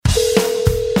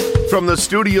From the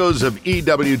studios of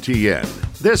EWTN,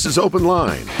 this is Open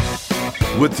Line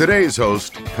with today's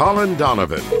host, Colin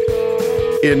Donovan.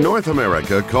 In North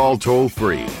America, call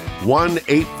toll-free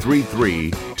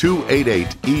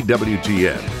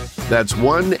 1-833-288-EWTN. That's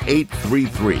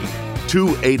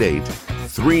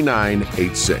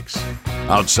 1-833-288-3986.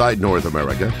 Outside North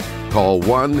America, call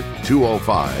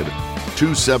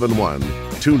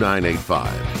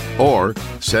 1-205-271-2985. Or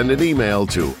send an email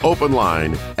to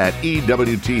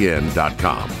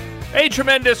openline@ewtn.com. A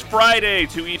tremendous Friday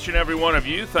to each and every one of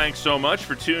you. Thanks so much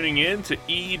for tuning in to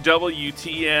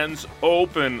EWTN's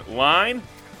Open Line.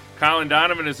 Colin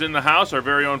Donovan is in the house, our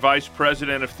very own Vice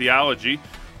President of Theology,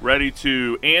 ready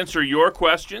to answer your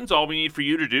questions. All we need for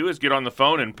you to do is get on the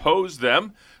phone and pose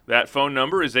them. That phone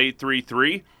number is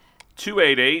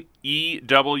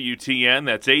 833-288-EWTN.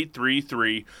 That's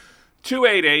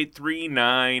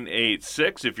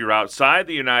 833-288-3986. If you're outside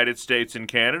the United States and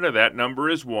Canada, that number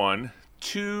is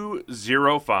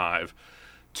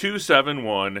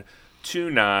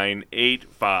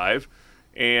 1-205-271-2985.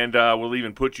 And we'll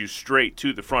even put you straight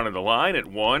to the front of the line at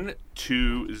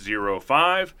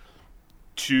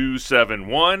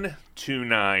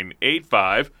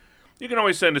 1-205-271-2985. You can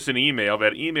always send us an email.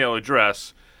 That email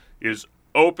address is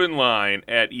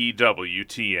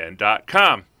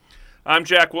openline@ewtn.com. I'm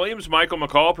Jack Williams, Michael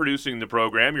McCall producing the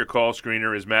program. Your call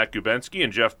screener is Matt Gubensky,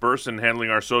 and Jeff Burson handling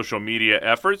our social media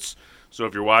efforts. So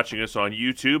if you're watching us on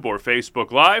YouTube or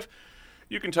Facebook Live,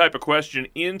 you can type a question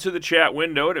into the chat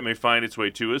window, and it may find its way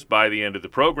to us by the end of the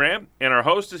program. And our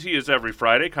host, as he is every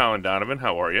Friday, Colin Donovan.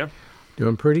 How are you?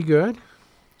 Doing pretty good. Do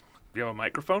you have a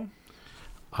microphone?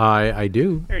 I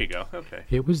do. There you go. Okay.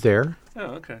 It was there.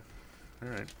 Oh, okay. All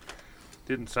right.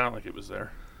 Didn't sound like it was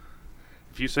there.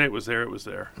 If you say it was there, it was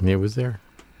there. It was there.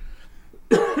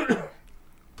 Got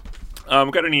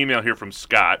an email here from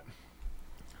Scott.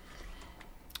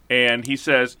 And he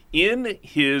says, in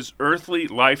his earthly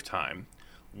lifetime,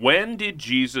 when did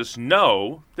Jesus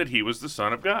know that he was the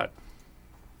Son of God?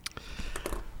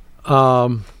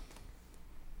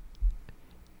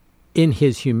 In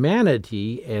his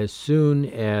humanity, as soon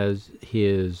as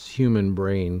his human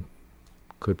brain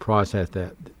could process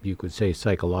that, you could say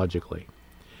psychologically.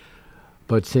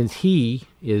 But since he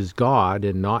is God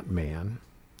and not man,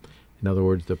 in other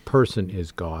words, the person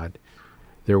is God,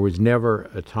 there was never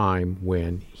a time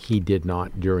when he did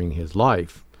not, during his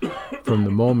life, from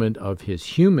the moment of his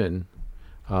human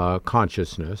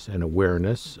consciousness and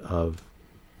awareness of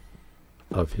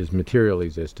his material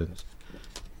existence,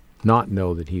 not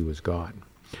know that he was God.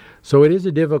 So it is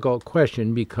a difficult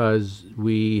question because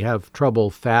we have trouble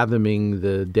fathoming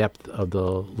the depth of the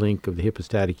link of the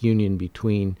hypostatic union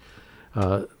between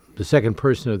the second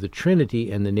person of the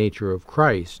Trinity and the nature of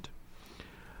Christ.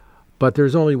 But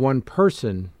there's only one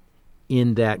person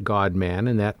in that God-man,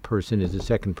 and that person is the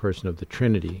second person of the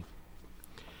Trinity.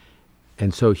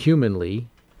 And so humanly,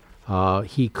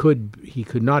 he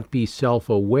could not be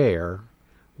self-aware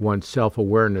once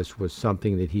self-awareness was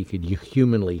something that he could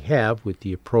humanly have with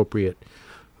the appropriate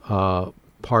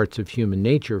parts of human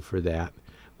nature for that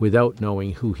without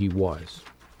knowing who he was.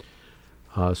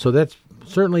 So that's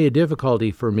certainly a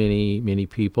difficulty for many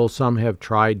people. Some have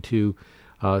tried to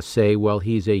say, well,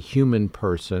 he's a human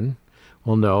person.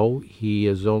 Well, no,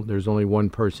 there's only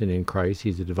one person in Christ.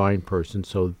 He's a divine person,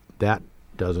 so that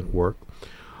doesn't work.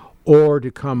 Or to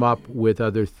come up with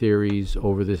other theories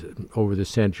over the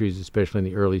centuries, especially in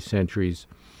the early centuries,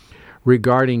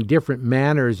 regarding different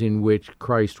manners in which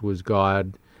Christ was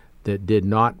God that did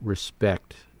not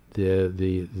respect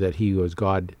that he was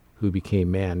God who became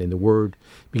man. And the Word,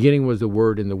 beginning was the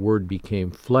Word, and the Word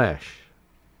became flesh.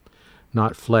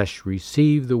 Not flesh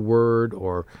received the Word,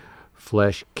 or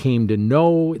flesh came to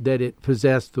know that it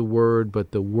possessed the Word,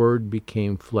 but the Word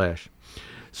became flesh.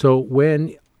 So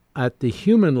when at the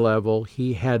human level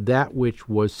he had that which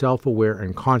was self-aware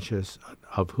and conscious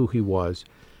of who he was,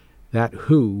 that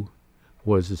who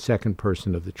was the second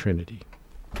person of the Trinity.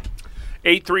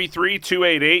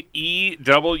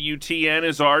 833-288-EWTN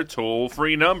is our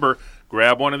toll-free number.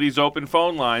 Grab one of these open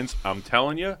phone lines. I'm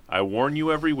telling you, I warn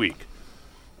you every week.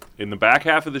 In the back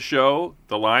half of the show,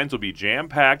 the lines will be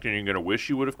jam-packed, and you're going to wish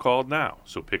you would have called now.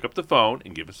 So pick up the phone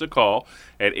and give us a call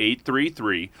at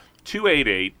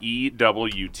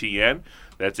 833-288-EWTN.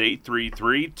 That's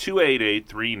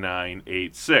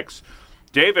 833-288-3986.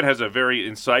 David has a very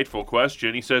insightful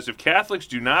question. He says, if Catholics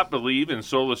do not believe in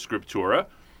Sola Scriptura,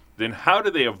 then how do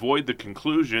they avoid the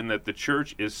conclusion that the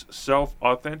Church is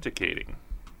self-authenticating?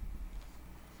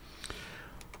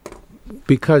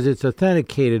 Because it's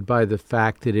authenticated by the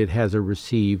fact that it has a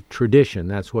received tradition.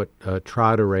 That's what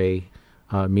tradere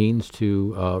means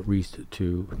to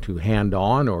hand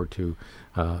on or to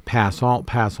pass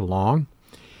along.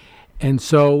 And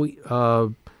so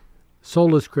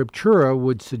Sola Scriptura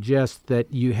would suggest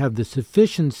that you have the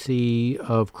sufficiency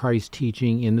of Christ's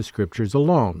teaching in the Scriptures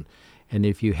alone. And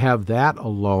if you have that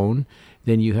alone,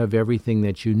 then you have everything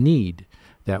that you need.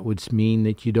 That would mean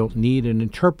that you don't need an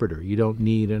interpreter. You don't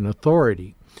need an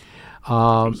authority. I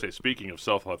was going to say, speaking of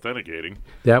self-authenticating.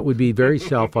 That would be very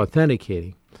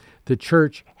self-authenticating. The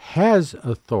church has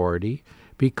authority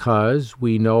because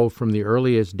we know from the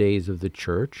earliest days of the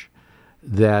church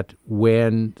that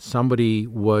when somebody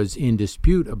was in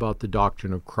dispute about the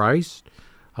doctrine of Christ,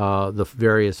 the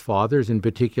various fathers, in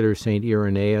particular St.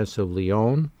 Irenaeus of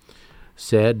Lyon,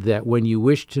 said that when you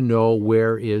wish to know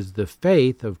where is the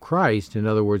faith of Christ, in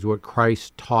other words, what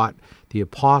Christ taught the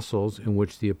apostles and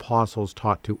which the apostles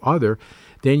taught to other,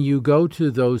 then you go to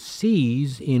those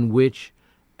sees in which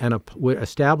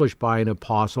established by an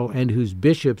apostle and whose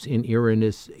bishops in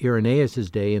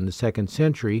Irenaeus' day in the 2nd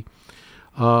century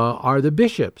are the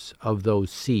bishops of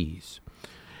those sees.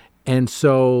 And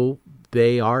so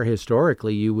they are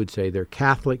historically, you would say, they're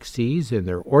Catholic sees and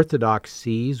they're Orthodox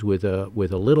sees with a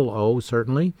little o,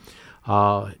 certainly.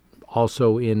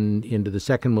 Also into the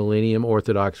second millennium,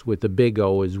 Orthodox with the big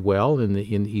O as well in the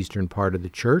eastern part of the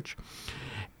church.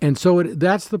 And so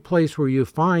that's the place where you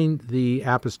find the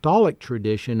apostolic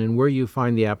tradition. And where you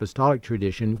find the apostolic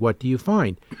tradition, what do you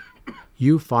find?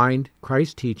 You find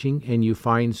Christ's teaching and you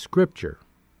find Scripture.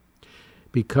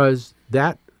 Because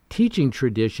that teaching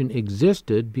tradition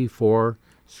existed before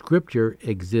Scripture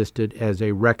existed as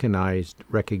a recognized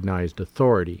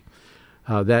authority.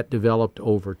 That developed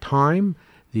over time.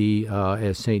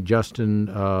 As St. Justin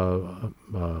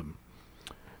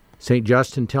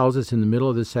tells us in the middle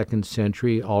of the 2nd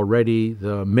century, already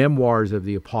the memoirs of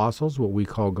the apostles, what we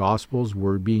call Gospels,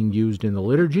 were being used in the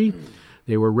liturgy.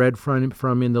 They were read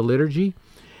from in the liturgy.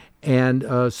 And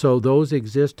so those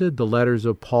existed. The letters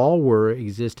of Paul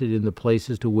existed in the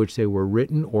places to which they were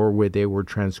written or where they were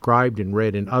transcribed and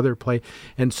read in other places.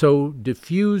 And so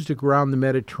diffused around the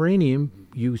Mediterranean,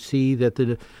 you see that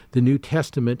the New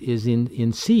Testament is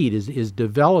in seed, is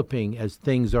developing as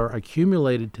things are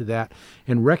accumulated to that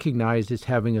and recognized as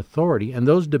having authority. And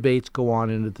those debates go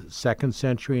on into the 2nd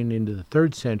century and into the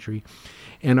 3rd century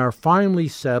and are finally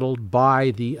settled by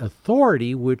the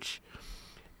authority which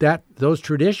those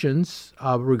traditions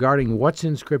regarding what's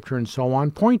in Scripture and so on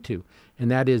point to,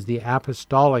 and that is the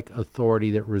apostolic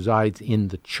authority that resides in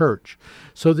the church.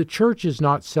 So the church is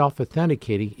not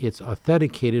self-authenticating, it's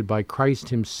authenticated by Christ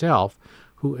himself,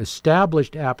 who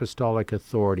established apostolic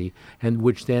authority and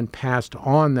which then passed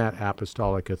on that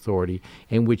apostolic authority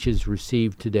and which is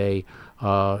received today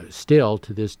still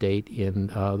to this date in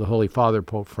the Holy Father,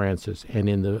 Pope Francis, and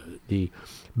in the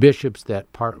bishops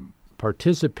that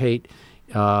participate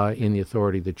in the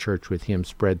authority of the church with him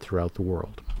spread throughout the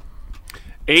world.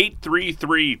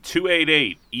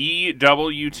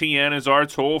 833-288-EWTN is our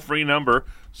toll-free number.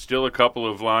 Still a couple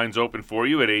of lines open for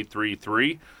you at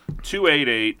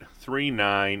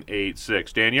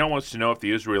 833-288-3986. Danielle wants to know if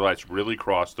the Israelites really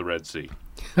crossed the Red Sea.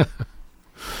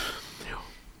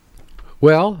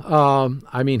 Well,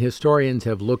 historians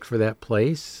have looked for that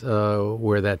place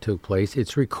where that took place.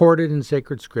 It's recorded in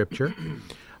sacred Scripture.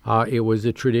 It was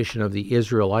a tradition of the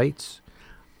Israelites.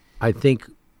 I think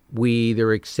we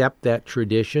either accept that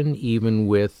tradition, even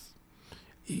with,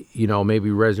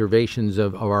 maybe reservations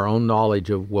of our own knowledge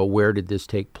of, well, where did this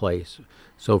take place?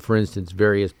 So, for instance,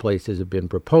 various places have been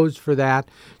proposed for that,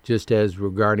 just as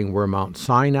regarding where Mount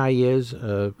Sinai is.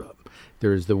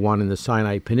 There's the one in the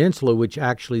Sinai Peninsula, which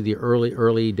actually the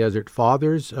early Desert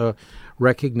Fathers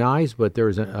recognized, but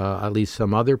there's at least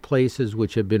some other places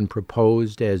which have been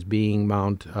proposed as being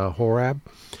Mount Horeb.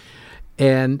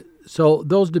 And so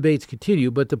those debates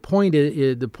continue, but the point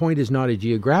is not a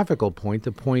geographical point.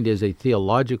 The point is a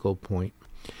theological point,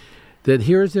 that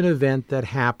here's an event that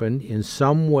happened in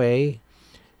some way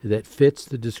that fits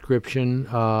the description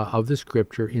of the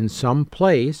Scripture in some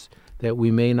place that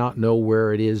we may not know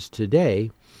where it is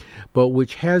today, but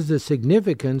which has the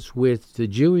significance with the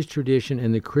Jewish tradition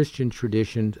and the Christian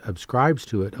tradition ascribes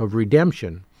to it of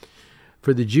redemption.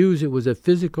 For the Jews, it was a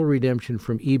physical redemption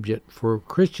from Egypt. For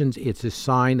Christians, it's a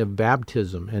sign of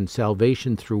baptism and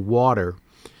salvation through water.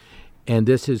 And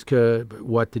this is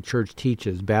what the church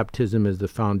teaches. Baptism is the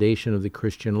foundation of the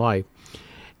Christian life.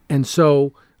 And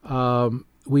so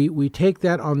we take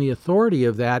that on the authority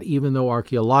of that, even though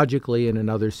archaeologically and in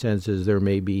other senses there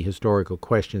may be historical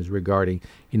questions regarding,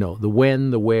 the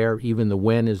when, the where. Even the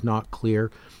when is not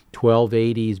clear.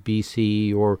 1280s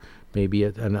BC or maybe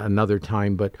at another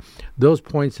time. But those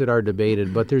points that are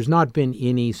debated, but there's not been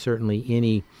certainly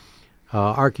any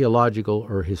archaeological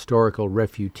or historical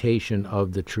refutation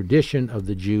of the tradition of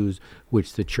the Jews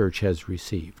which the church has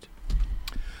received.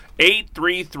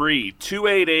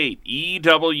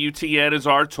 833-288-EWTN is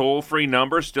our toll-free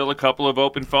number. Still a couple of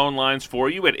open phone lines for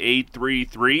you at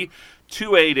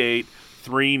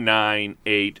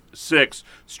 833-288-3986.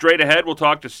 Straight ahead, we'll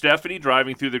talk to Stephanie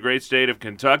driving through the great state of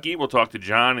Kentucky. We'll talk to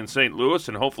John in St. Louis,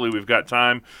 and hopefully we've got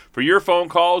time for your phone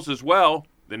calls as well.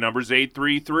 The number's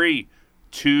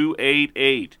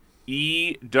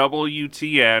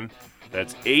 833-288-EWTN.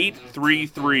 That's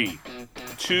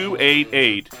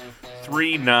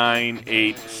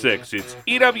 833-288-3986. It's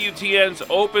EWTN's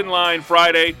Open Line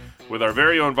Friday with our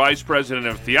very own Vice President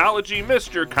of Theology,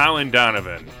 Mr. Colin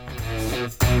Donovan.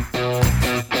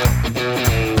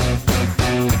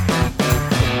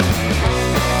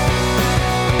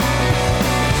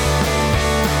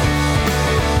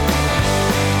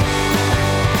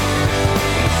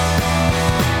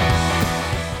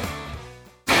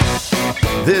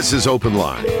 This is Open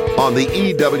Line on the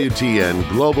EWTN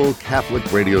Global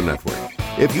Catholic Radio Network.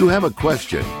 If you have a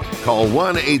question, call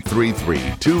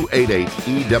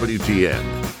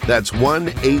 1-833-288-EWTN. That's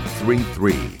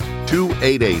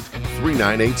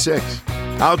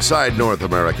 1-833-288-3986. Outside North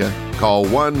America, call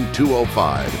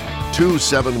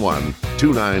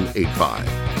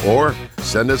 1-205-271-2985. Or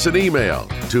send us an email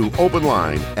to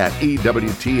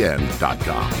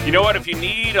openline@ewtn.com. You know what? If you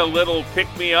need a little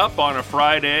pick-me-up on a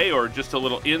Friday or just a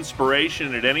little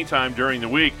inspiration at any time during the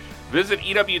week, visit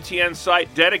EWTN's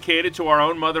site dedicated to our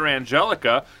own Mother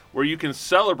Angelica, where you can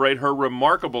celebrate her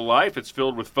remarkable life. It's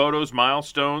filled with photos,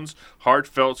 milestones,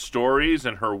 heartfelt stories,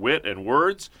 and her wit and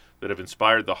words that have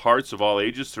inspired the hearts of all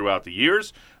ages throughout the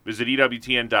years. Visit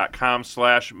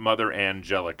EWTN.com/Mother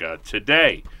Angelica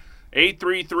today.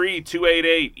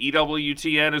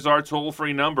 833-288-EWTN is our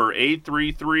toll-free number,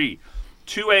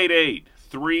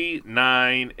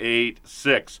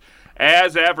 833-288-3986.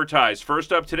 As advertised,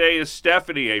 first up today is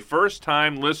Stephanie, a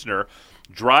first-time listener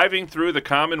driving through the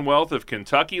Commonwealth of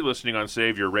Kentucky, listening on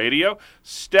Savior Radio.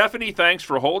 Stephanie, thanks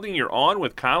for holding your On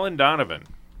with Colin Donovan.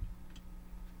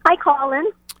 Hi,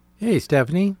 Colin. Hey,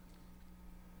 Stephanie.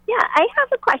 Yeah, I have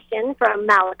a question from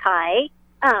Malachi.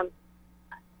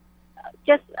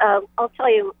 I'll tell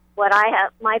you what I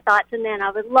have, my thoughts, and then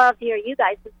I would love to hear you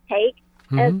guys' take.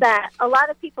 Is that a lot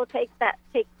of people take that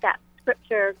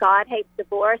scripture, God hates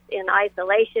divorce, in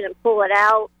isolation and pull it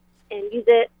out and use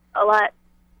it a lot,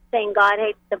 saying God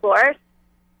hates divorce.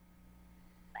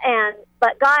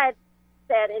 But God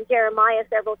said in Jeremiah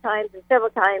several times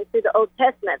through the Old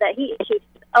Testament that He issued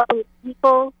His own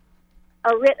people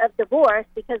a writ of divorce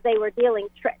because they were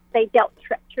they dealt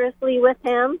treacherously with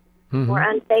Him, were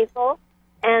unfaithful.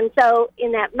 And so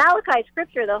in that Malachi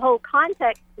scripture, the whole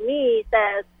context to me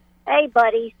says, hey,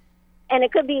 buddy, and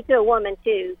it could be to a woman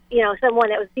too, someone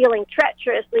that was dealing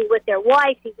treacherously with their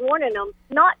wife. He's warning them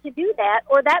not to do that,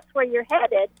 or that's where you're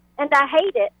headed. And I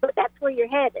hate it, but that's where you're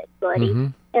headed, buddy.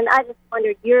 And I just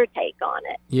wondered your take on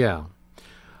it. Yeah.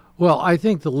 Well, I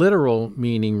think the literal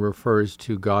meaning refers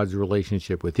to God's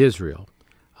relationship with Israel.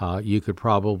 You could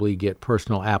probably get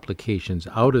personal applications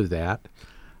out of that.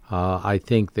 I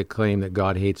think the claim that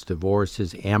God hates divorce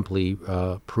is amply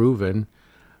proven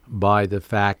by the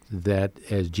fact that,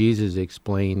 as Jesus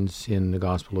explains in the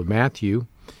Gospel of Matthew,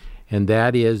 and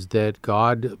that is that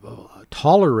God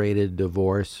tolerated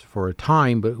divorce for a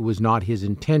time, but it was not His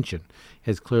intention,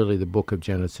 as clearly the book of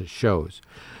Genesis shows.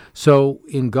 So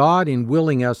in God, in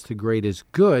willing us the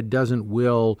greatest good, doesn't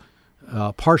will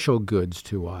partial goods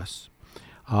to us.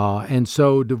 And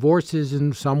so divorce is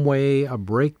in some way a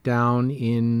breakdown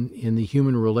in the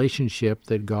human relationship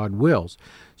that God wills.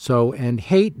 So, and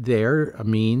hate there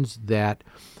means that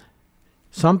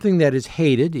something that is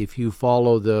hated, if you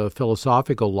follow the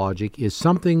philosophical logic, is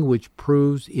something which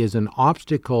proves is an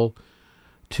obstacle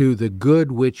to the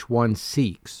good which one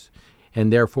seeks.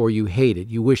 And therefore you hate it.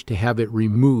 You wish to have it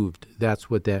removed. That's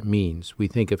what that means. We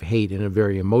think of hate in a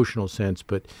very emotional sense,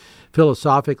 but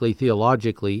philosophically,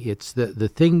 theologically, it's the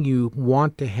thing you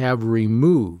want to have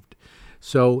removed.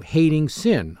 So hating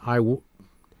sin.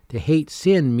 To hate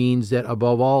sin means that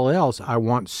above all else, I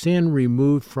want sin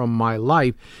removed from my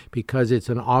life because it's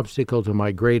an obstacle to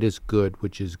my greatest good,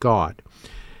 which is God.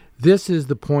 This is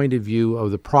the point of view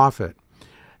of the prophet.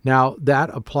 Now, that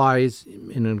applies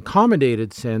in an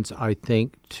accommodated sense, I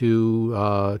think,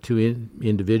 to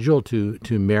individual, to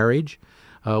marriage,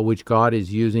 which God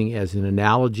is using as an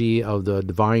analogy of the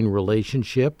divine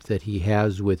relationship that He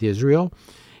has with Israel.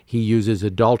 He uses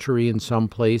adultery in some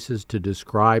places to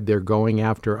describe their going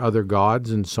after other gods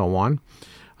and so on.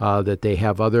 that they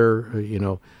have other,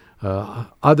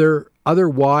 other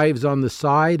wives on the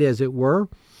side, as it were.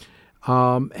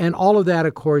 And all of that,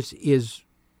 of course, is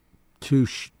to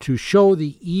show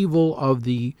the evil of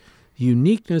the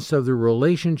uniqueness of the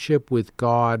relationship with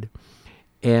God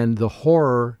and the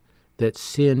horror that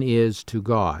sin is to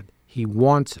God. He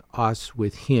wants us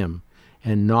with Him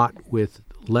and not with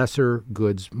lesser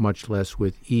goods, much less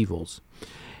with evils.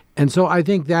 And so I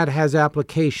think that has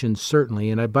applications,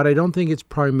 certainly, but I don't think it's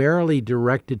primarily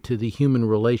directed to the human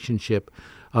relationship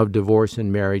of divorce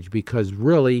and marriage, because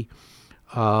really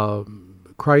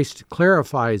Christ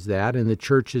clarifies that, and the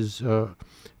church's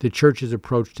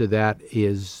approach to that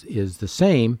is the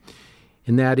same,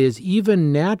 and that is,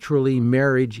 even naturally,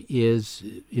 marriage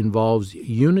involves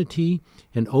unity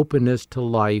and openness to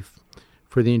life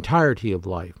for the entirety of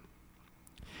life.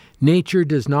 Nature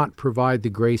does not provide the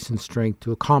grace and strength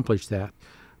to accomplish that,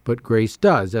 but grace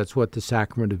does. That's what the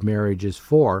sacrament of marriage is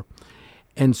for.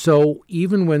 And so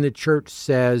even when the church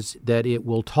says that it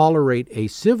will tolerate a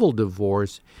civil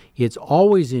divorce, it's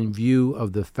always in view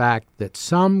of the fact that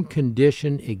some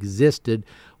condition existed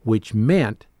which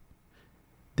meant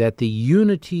that the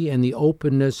unity and the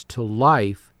openness to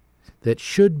life that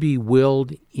should be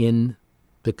willed in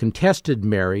the contested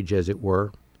marriage, as it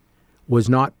were, was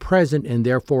not present, and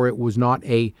therefore it was not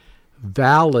a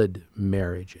valid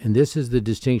marriage. And this is the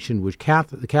distinction which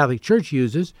the Catholic Church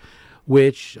uses,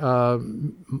 which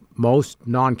most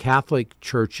non-Catholic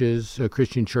churches,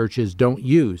 Christian churches, don't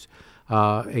use,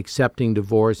 accepting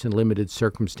divorce in limited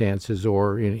circumstances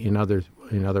or in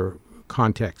other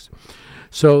contexts.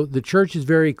 So the Church is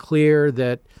very clear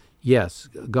that, yes,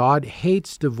 God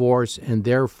hates divorce, and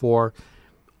therefore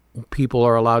people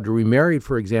are allowed to remarry,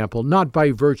 for example, not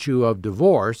by virtue of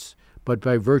divorce, but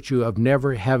by virtue of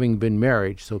never having been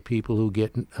married. So people who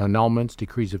get annulments,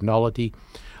 decrees of nullity,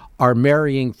 are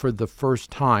marrying for the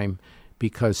first time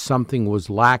because something was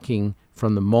lacking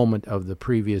from the moment of the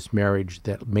previous marriage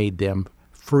that made them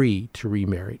free to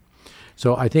remarry.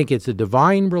 So I think it's a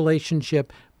divine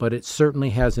relationship, but it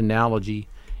certainly has analogy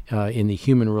in the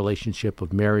human relationship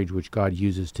of marriage, which God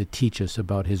uses to teach us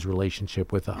about His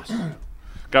relationship with us.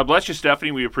 God bless you,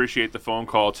 Stephanie. We appreciate the phone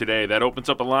call today. That opens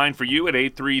up a line for you at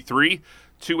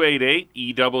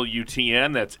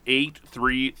 833-288-EWTN. That's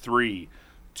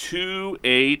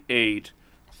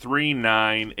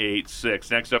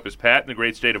 833-288-3986. Next up is Pat in the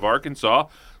great state of Arkansas,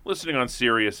 listening on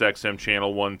Sirius XM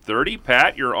Channel 130.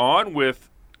 Pat, you're on with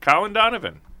Colin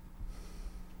Donovan.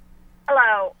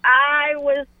 Hello. I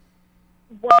was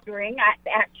wondering, I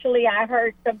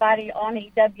heard somebody on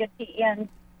EWTN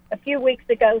a few weeks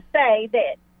ago say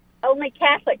that only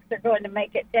Catholics are going to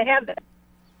make it to heaven.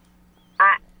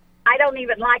 I don't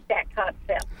even like that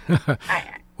concept.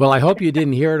 Well, I hope you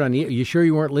didn't hear it on. You sure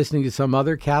you weren't listening to some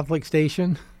other Catholic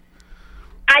station?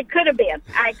 I could have been.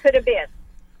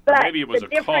 But maybe it was a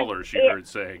caller she heard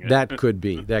saying it. That could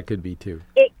be too.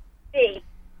 It could be.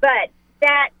 But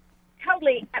that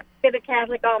totally, I've been a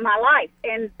Catholic all my life.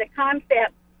 And the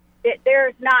concept that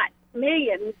there's not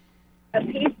millions of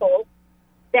people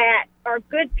that are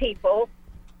good people,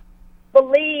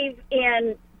 believe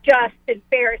in just and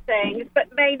fair things, but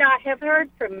may not have heard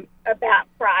about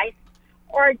Christ,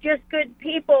 or just good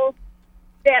people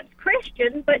that's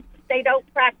Christian, but they don't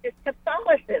practice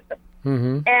Catholicism.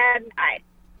 Mm-hmm. And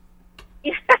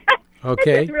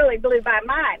okay. This just really blew my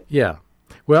mind. Yeah.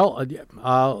 Well,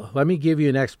 let me give you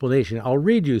an explanation. I'll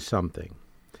read you something.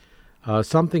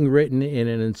 Something written in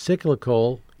an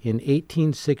encyclical in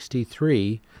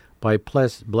 1863 by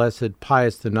Blessed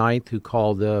Pius IX, who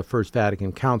called the First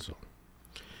Vatican Council.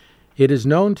 It is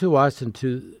known to us and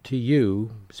to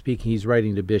you, speaking, he's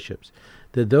writing to bishops,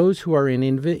 that those who are in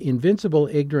invincible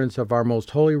ignorance of our most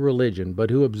holy religion,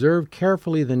 but who observe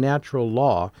carefully the natural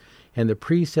law and the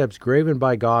precepts graven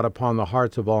by God upon the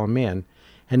hearts of all men,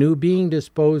 and who, being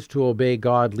disposed to obey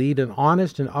God, lead an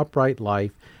honest and upright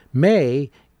life, may,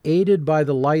 aided by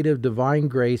the light of divine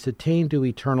grace, attain to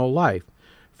eternal life.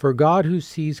 For God, who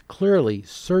sees clearly,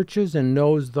 searches and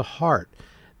knows the heart,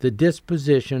 the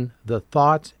disposition, the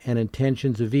thoughts and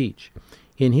intentions of each.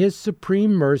 In His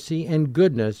supreme mercy and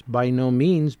goodness, by no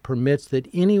means permits that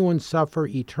anyone suffer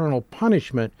eternal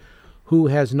punishment who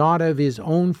has not of his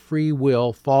own free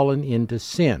will fallen into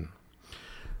sin.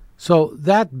 So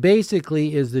that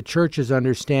basically is the Church's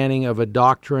understanding of a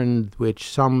doctrine which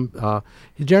some has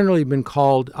generally been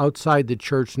called outside the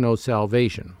Church no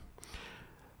salvation.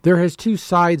 There has two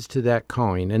sides to that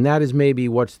coin, and that is maybe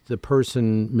what the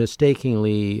person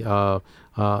mistakenly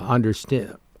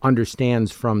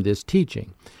understands from this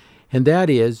teaching. And that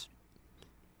is,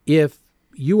 if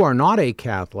you are not a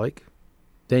Catholic,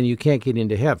 then you can't get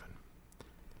into heaven.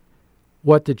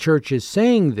 What the church is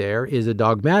saying there is a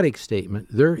dogmatic statement.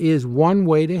 There is one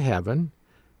way to heaven.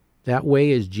 That way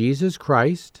is Jesus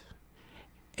Christ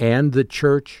and the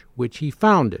church which he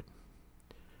founded.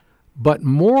 But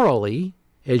morally,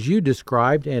 as you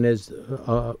described, and as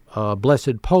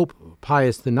Blessed Pope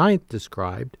Pius IX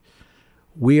described,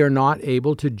 we are not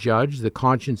able to judge the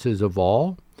consciences of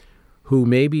all who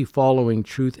may be following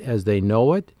truth as they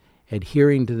know it,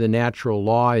 adhering to the natural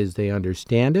law as they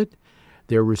understand it.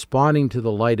 They're responding to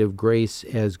the light of grace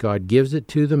as God gives it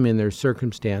to them in their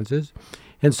circumstances.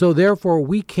 And so therefore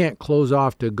we can't close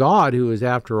off to God, who is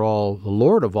after all the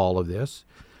Lord of all of this,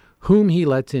 whom he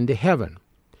lets into heaven.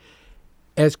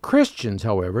 As Christians,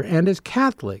 however, and as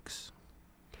Catholics,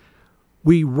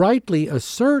 we rightly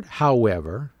assert,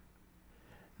 however,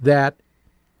 that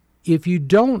if you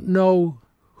don't know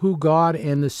who God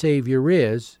and the Savior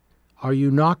is, are you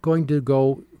not going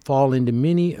to fall into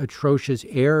many atrocious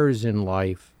errors in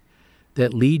life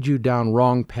that lead you down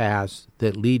wrong paths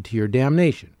that lead to your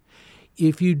damnation?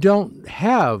 If you don't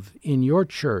have in your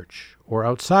church or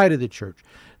outside of the church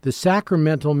the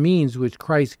sacramental means which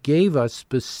Christ gave us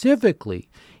specifically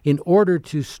in order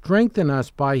to strengthen us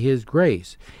by his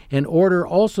grace, in order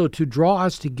also to draw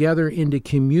us together into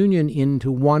communion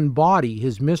into one body,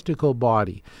 his mystical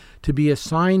body, to be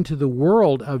assigned to the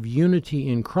world of unity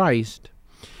in Christ,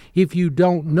 if you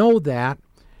don't know that,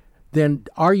 then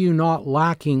are you not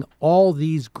lacking all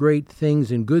these great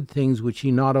things and good things which he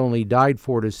not only died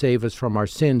for to save us from our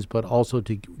sins, but also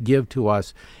to give to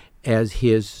us as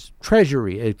his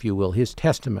treasury, if you will, his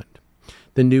testament?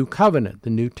 The New Covenant, the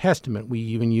New Testament, we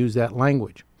even use that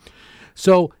language.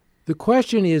 So the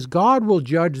question is, God will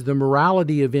judge the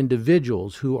morality of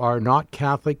individuals who are not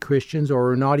Catholic Christians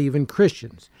or are not even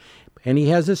Christians. And he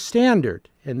has a standard,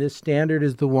 and this standard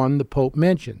is the one the Pope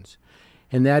mentions.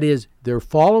 And that is, they're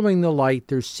following the light,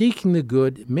 they're seeking the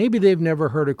good. Maybe they've never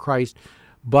heard of Christ,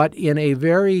 but in a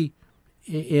very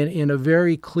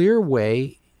clear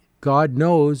way, God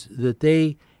knows that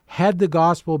they, had the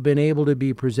gospel been able to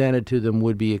be presented to them,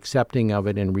 would be accepting of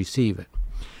it and receive it.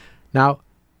 Now,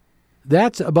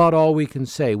 that's about all we can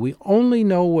say. We only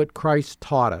know what Christ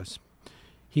taught us.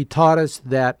 He taught us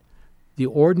that the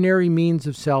ordinary means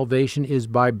of salvation is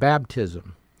by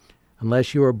baptism.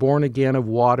 Unless you are born again of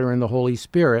water and the Holy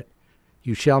Spirit,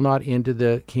 you shall not enter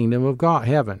the kingdom of God,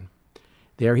 heaven.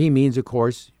 There he means, of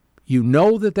course, you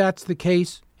know that that's the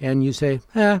case, and you say,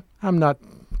 I'm not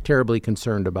terribly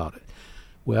concerned about it.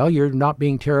 Well, you're not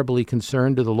being terribly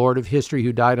concerned to the Lord of history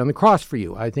who died on the cross for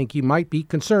you. I think you might be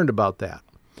concerned about that.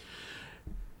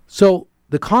 So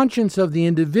the conscience of the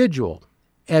individual,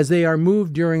 as they are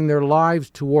moved during their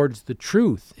lives towards the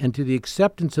truth and to the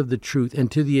acceptance of the truth and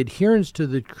to the adherence to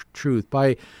the truth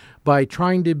by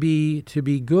trying to be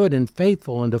good and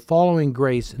faithful and to following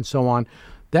grace and so on,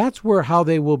 that's how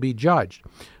they will be judged.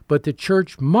 But the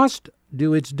church must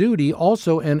do its duty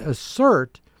also and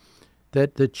assert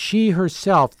that she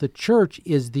herself, the church,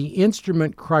 is the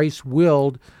instrument Christ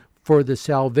willed for the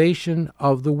salvation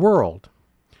of the world.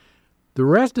 The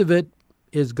rest of it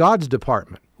is God's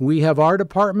department. We have our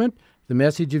department, the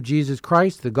message of Jesus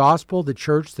Christ, the gospel, the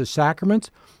church, the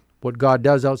sacraments. What God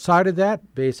does outside of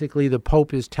that, basically the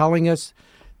Pope is telling us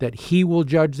that he will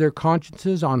judge their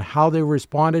consciences on how they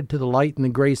responded to the light and the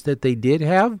grace that they did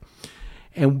have.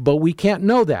 But we can't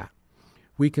know that.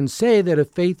 We can say that a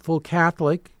faithful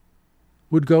Catholic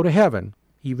would go to heaven,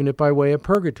 even if by way of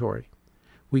purgatory.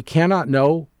 We cannot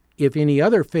know if any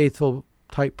other faithful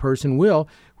type person will.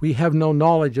 We have no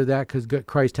knowledge of that because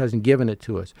Christ hasn't given it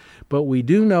to us. But we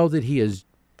do know that he is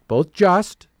both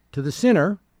just to the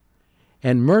sinner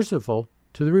and merciful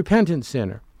to the repentant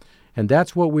sinner. And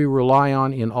that's what we rely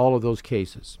on in all of those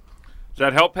cases. Does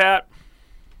that help, Pat?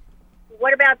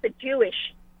 What about the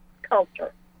Jewish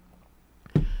culture?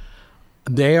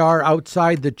 They are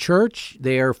outside the church.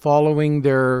 They are following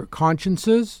their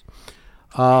consciences.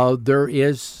 There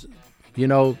is,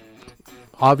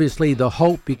 obviously the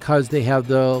hope because they have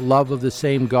the love of the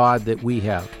same God that we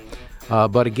have.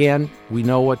 But again, we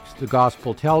know what the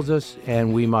gospel tells us,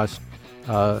 and we must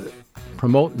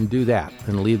promote and do that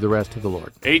and leave the rest to the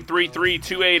Lord.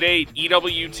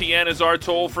 833-288-EWTN is our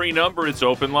toll-free number. It's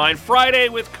Open Line Friday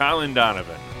with Colin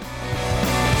Donovan.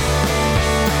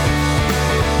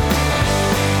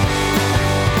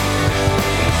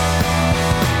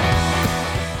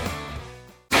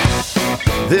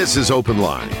 This is Open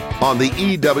Line on the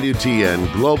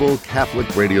EWTN Global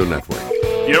Catholic Radio Network.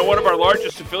 One of our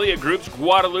largest affiliate groups,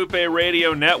 Guadalupe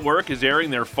Radio Network, is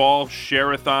airing their fall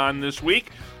share-a-thon this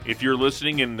week. If you're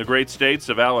listening in the great states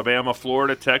of Alabama,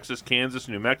 Florida, Texas, Kansas,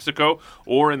 New Mexico,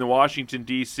 or in the Washington,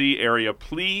 D.C. area,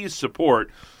 please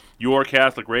support your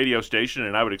Catholic radio station,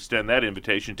 and I would extend that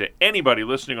invitation to anybody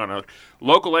listening on a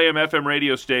local AM/FM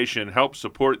radio station. Help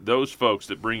support those folks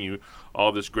that bring you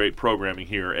all this great programming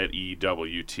here at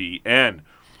EWTN.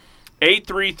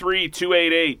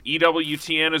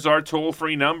 833-288-EWTN is our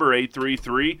toll-free number,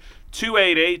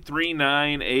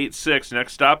 833-288-3986.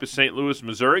 Next stop is St. Louis,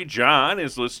 Missouri. John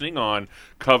is listening on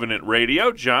Covenant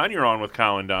Radio. John, you're on with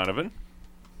Colin Donovan.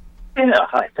 Yeah,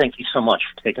 hi. Thank you so much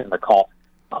for taking the call.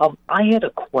 I had a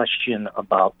question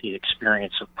about the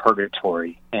experience of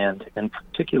purgatory, and in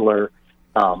particular,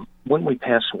 when we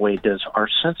pass away, does our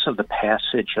sense of the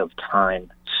passage of time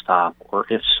stop, or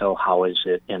if so, how is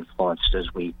it influenced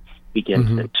as we begin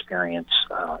to experience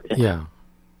it?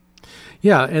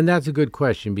 Yeah, and that's a good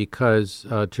question, because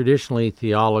traditionally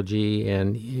theology,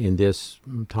 and in this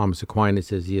Thomas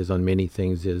Aquinas, as he is on many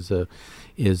things, is the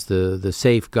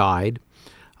safe guide.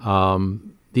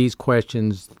 These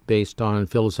questions, based on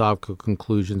philosophical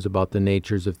conclusions about the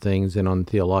natures of things and on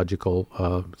theological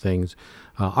things,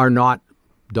 are not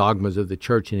dogmas of the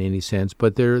Church in any sense,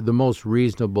 but they're the most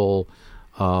reasonable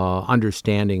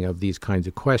understanding of these kinds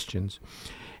of questions.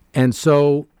 And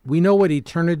so we know what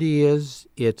eternity is.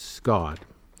 It's God.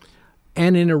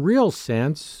 And in a real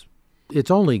sense, it's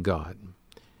only God.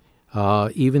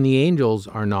 Even the angels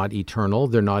are not eternal.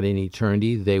 They're not in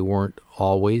eternity. They weren't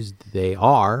always. They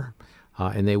are,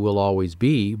 and they will always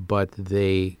be, but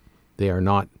they are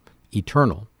not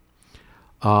eternal.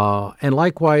 And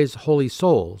likewise, holy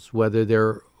souls, whether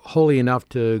they're holy enough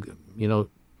to,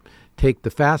 take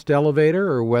the fast elevator,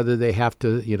 or whether they have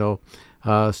to,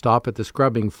 stop at the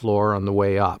scrubbing floor on the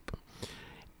way up.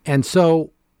 And so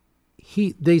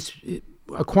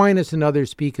Aquinas and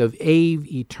others speak of ave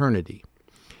eternity.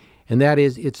 And that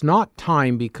is, it's not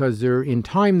time, because in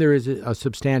time there is a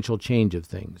substantial change of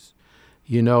things.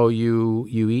 You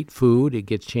eat food, it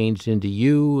gets changed into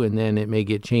you, and then it may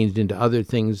get changed into other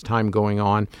things, time going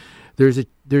on.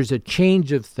 There's a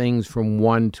change of things from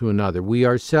one to another. We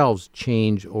ourselves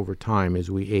change over time as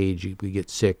we age, we get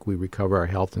sick, we recover our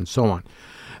health, and so on.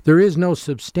 There is no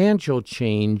substantial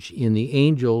change in the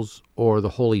angels or the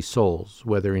holy souls,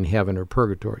 whether in heaven or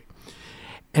purgatory.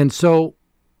 And so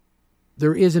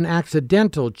there is an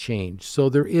accidental change. So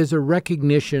there is a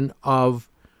recognition of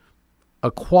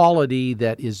a quality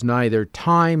that is neither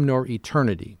time nor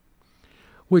eternity,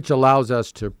 which allows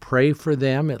us to pray for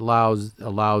them. It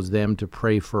allows them to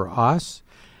pray for us.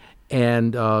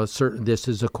 And this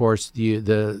is, of course,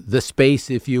 the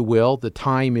space, if you will, the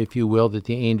time, if you will, that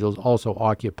the angels also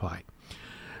occupy.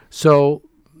 So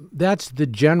that's the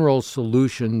general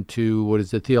solution to what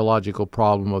is the theological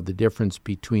problem of the difference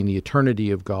between the eternity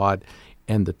of God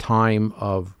and the time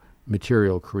of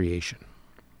material creation.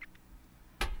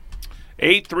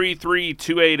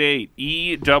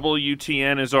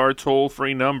 833-288-EWTN is our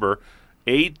toll-free number,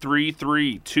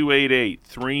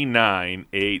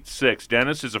 833-288-3986.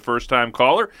 Dennis is a first-time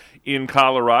caller in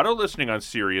Colorado, listening on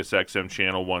Sirius XM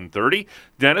Channel 130.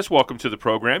 Dennis, welcome to the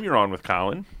program. You're on with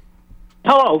Colin.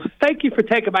 Hello. Thank you for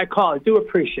taking my call. I do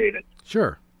appreciate it.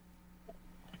 Sure.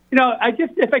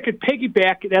 If I could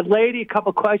piggyback, that lady a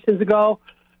couple questions ago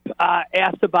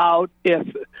asked about if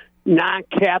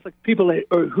non-Catholic people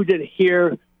who didn't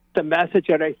hear the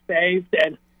message, are they saved?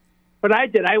 And what I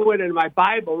did, I went into my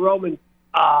Bible, Romans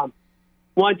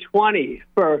 1:20,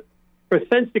 for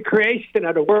since the creation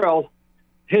of the world,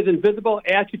 his invisible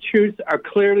attributes are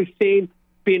clearly seen,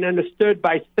 being understood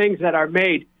by things that are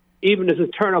made, even his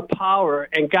eternal power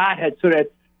and Godhead, so that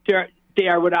they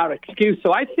are without excuse.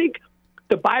 So I think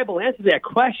the Bible answers that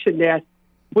question, that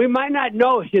we might not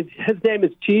know his name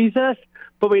is Jesus,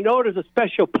 but we know there's a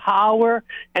special power,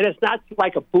 and it's not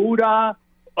like a Buddha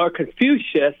or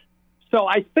Confucius. So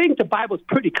I think the Bible's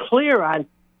pretty clear on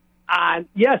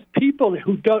yes, people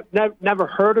who never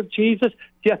heard of Jesus,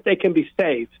 yes, they can be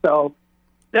saved. So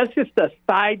that's just a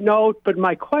side note. But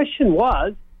my question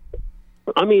was,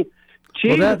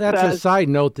 Jesus that's says, a side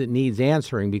note that needs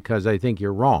answering, because I think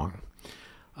you're wrong.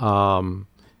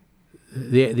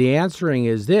 The answering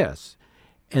is this,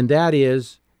 and that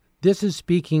is, this is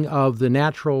speaking of the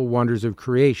natural wonders of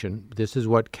creation. This is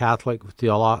what Catholic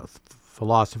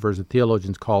philosophers and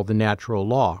theologians call the natural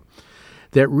law.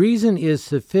 That reason is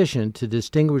sufficient to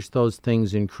distinguish those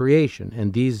things in creation.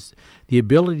 And the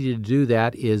ability to do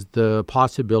that is the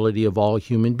possibility of all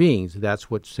human beings.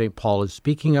 That's what St. Paul is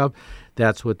speaking of.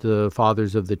 That's what the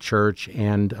fathers of the church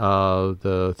and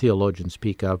the theologians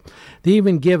speak of. They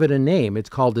even give it a name. It's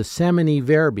called the semine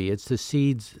verbi. It's the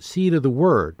seed of the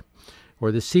word,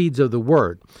 or the seeds of the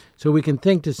word. So we can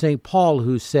think to St. Paul,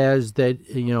 who says that,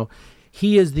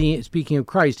 he is speaking of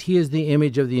Christ, he is the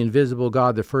image of the invisible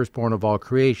God, the firstborn of all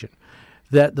creation.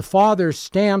 that the Father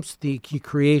stamps the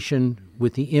creation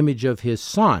with the image of his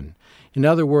Son. In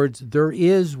other words, there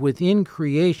is within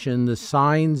creation the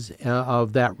signs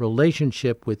of that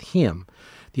relationship with him,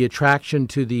 the attraction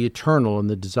to the eternal and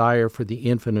the desire for the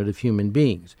infinite of human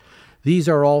beings. These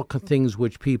are all things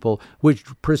which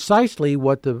precisely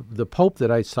what the Pope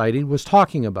that I cited was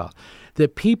talking about,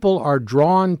 that people are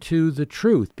drawn to the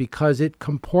truth because it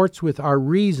comports with our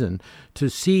reason to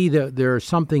see that there's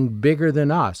something bigger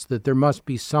than us, that there must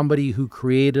be somebody who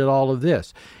created all of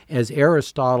this. As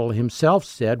Aristotle himself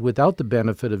said, without the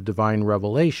benefit of divine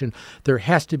revelation, there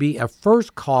has to be a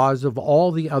first cause of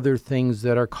all the other things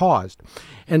that are caused.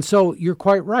 And so you're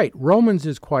quite right. Romans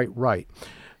is quite right.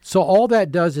 So all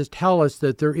that does is tell us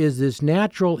that there is this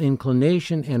natural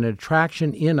inclination and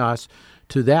attraction in us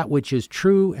to that which is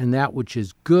true and that which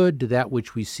is good, to that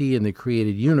which we see in the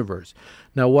created universe.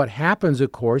 Now what happens,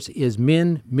 of course, is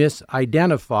men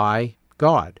misidentify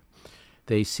God.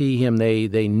 They see him,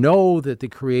 they know that the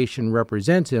creation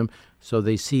represents him, so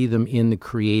they see them in the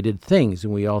created things,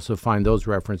 and we also find those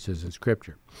references in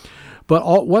Scripture.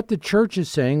 But what the Church is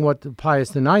saying, what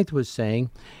Pius IX was saying,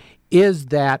 is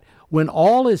that when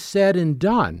all is said and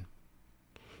done,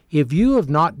 if you have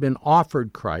not been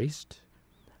offered Christ,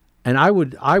 and I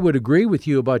would agree with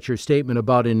you about your statement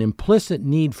about an implicit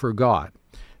need for God.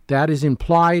 That is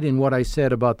implied in what I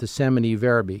said about the semine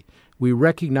verbi. We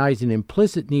recognize an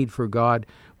implicit need for God.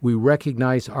 We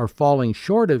recognize our falling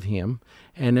short of him.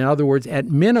 And in other words, at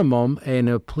minimum,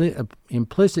 an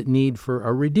implicit need for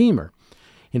a Redeemer.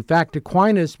 In fact,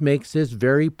 Aquinas makes this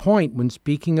very point when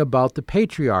speaking about the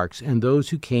patriarchs and those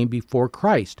who came before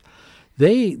Christ.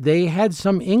 They had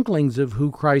some inklings of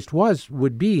who Christ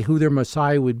would be, who their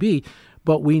Messiah would be,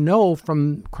 but we know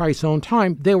from Christ's own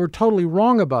time they were totally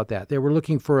wrong about that. They were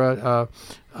looking for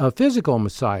a physical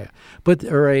Messiah,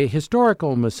 or a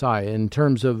historical Messiah in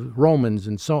terms of the Romans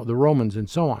and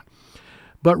so on.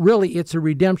 But really, it's a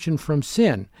redemption from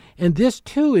sin. And this,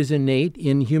 too, is innate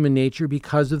in human nature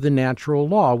because of the natural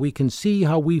law. We can see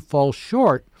how we fall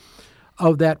short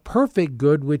of that perfect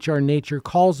good which our nature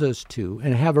calls us to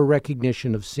and have a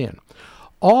recognition of sin.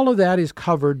 All of that is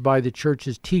covered by the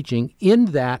Church's teaching in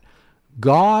that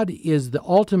God is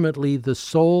ultimately the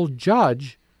sole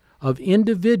judge of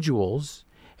individuals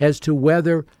as to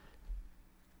whether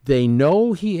they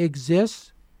know he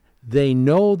exists, they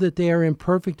know that they are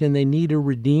imperfect and they need a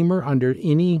Redeemer under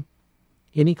any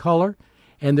color,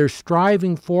 and they're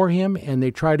striving for him and they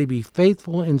try to be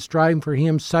faithful in striving for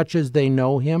him such as they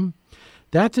know him.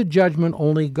 That's a judgment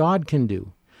only God can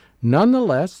do.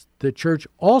 Nonetheless, the Church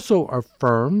also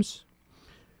affirms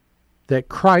that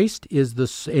Christ is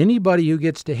anybody who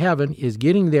gets to heaven is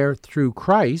getting there through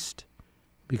Christ,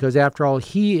 because after all,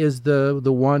 he is the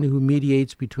one who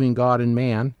mediates between God and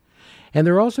man. And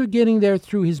they're also getting there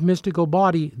through his mystical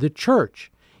body, the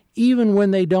Church, even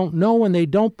when they don't know and they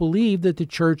don't believe that the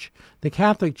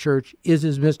Catholic Church, is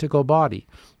his mystical body.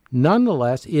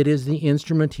 Nonetheless, it is the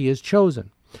instrument he has chosen.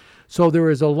 So there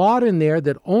is a lot in there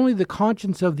that only the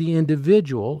conscience of the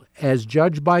individual, as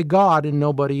judged by God and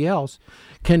nobody else,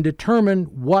 can determine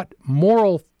what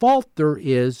moral fault there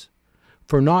is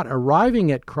for not arriving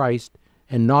at Christ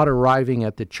and not arriving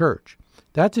at the Church.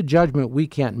 That's a judgment we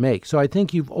can't make. So I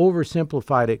think you've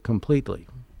oversimplified it completely.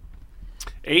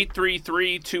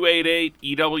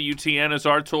 833-288-EWTN is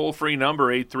our toll-free number,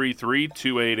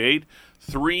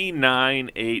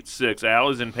 833-288-3986. Al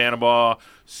is in Panama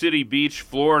City Beach,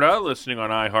 Florida, listening on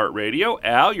iHeartRadio.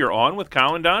 Al, you're on with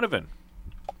Colin Donovan.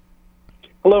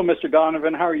 Hello, Mr.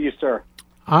 Donovan. How are you, sir?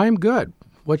 I'm good.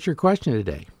 What's your question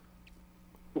today?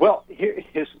 Well,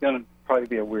 here's going to probably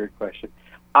be a weird question.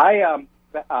 A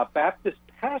Baptist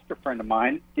pastor friend of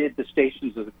mine did the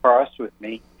Stations of the Cross with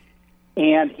me,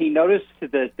 and he noticed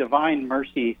the Divine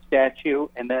Mercy statue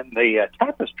and then the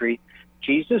tapestry.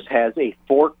 Jesus has a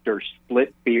forked or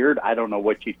split beard. I don't know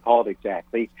what you'd call it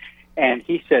exactly. And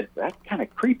he said, that's kind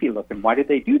of creepy looking. Why did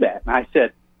they do that? And I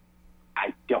said,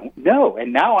 I don't know.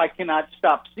 And now I cannot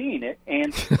stop seeing it.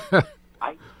 And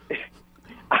I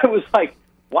was like,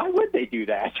 why would they do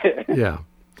that? Yeah.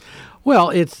 Well,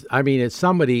 it's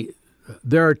somebody,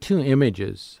 there are two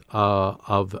images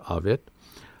of it.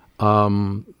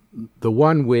 The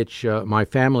one which my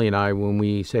family and I, when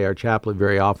we say our chaplet,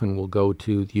 very often will go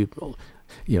to,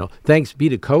 thanks be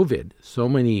to COVID, so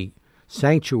many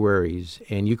sanctuaries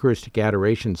and Eucharistic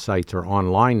adoration sites are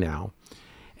online now.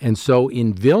 And so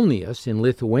in Vilnius, in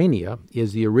Lithuania,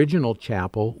 is the original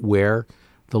chapel where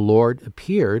the Lord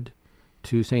appeared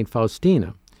to St.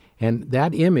 Faustina. And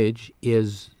that image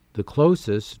is the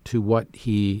closest to what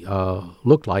he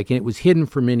looked like. And it was hidden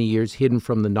for many years, hidden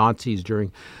from the Nazis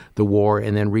during the war,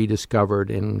 and then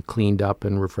rediscovered and cleaned up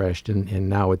and refreshed. And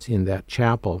now it's in that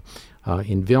chapel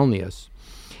in Vilnius.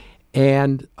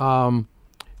 And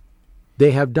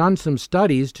they have done some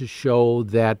studies to show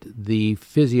that the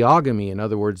physiognomy, in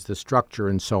other words, the structure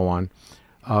and so on,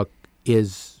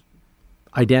 is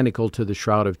identical to the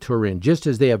Shroud of Turin, just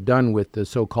as they have done with the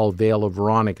so-called Veil of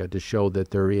Veronica, to show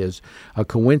that there is a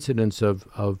coincidence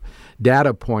of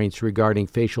data points regarding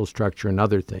facial structure and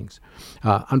other things.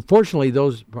 Unfortunately,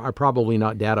 those are probably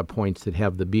not data points that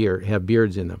have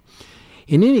beards in them.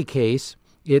 In any case,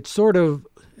 it's sort of,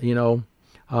 if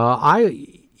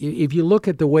you look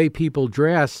at the way people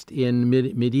dressed in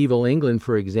medieval England,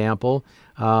 for example,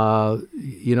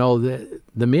 the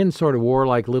men sort of wore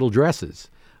like little dresses.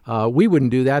 We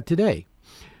wouldn't do that today.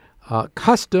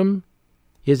 Custom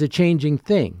is a changing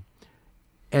thing.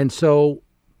 And so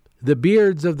the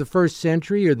beards of the 1st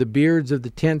century or the beards of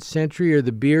the 10th century or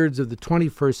the beards of the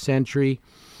 21st century,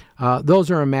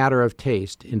 those are a matter of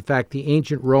taste. In fact, the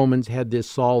ancient Romans had this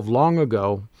solved long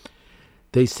ago.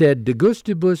 They said, de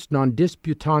gustibus non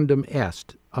disputandum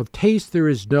est. Of taste there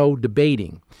is no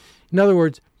debating. In other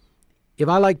words, if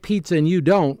I like pizza and you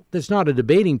don't, that's not a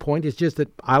debating point. It's just that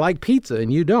I like pizza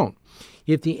and you don't.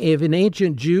 If an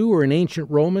ancient Jew or an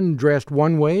ancient Roman dressed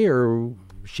one way or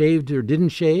shaved or didn't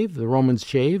shave, the Romans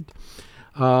shaved,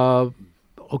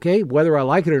 okay, whether I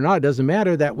like it or not, it doesn't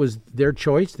matter. That was their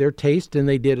choice, their taste, and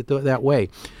they did it that way.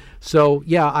 So,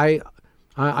 yeah,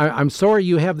 I'm sorry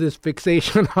you have this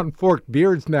fixation on forked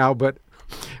beards now, but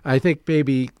I think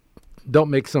maybe don't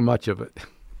make so much of it.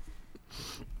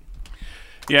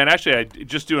 Yeah, and actually,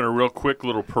 just doing a real quick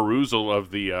little perusal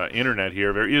of the internet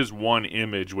here, there is one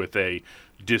image with a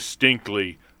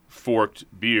distinctly forked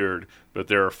beard, but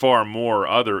there are far more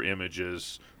other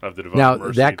images of the Divine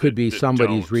Mercy. Now, that could be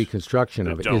somebody's reconstruction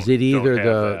of it. Is it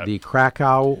either the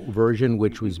Krakow version,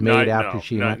 which was made after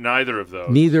she... Neither of those.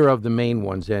 Neither of the main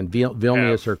ones, and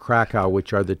Vilnius or Krakow,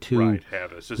 which are the two... Right, have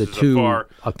this. This the is two a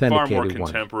far more ones.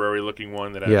 contemporary-looking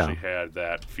one that actually had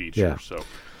that feature. Yeah.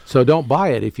 So don't buy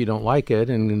it if you don't like it.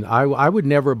 And I would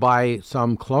never buy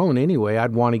some clone anyway.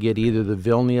 I'd want to get either the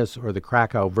Vilnius or the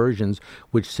Krakow versions,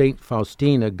 which St.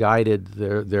 Faustina guided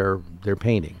their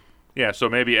painting. Yeah, so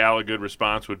maybe, Al, a good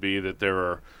response would be that there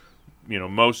are,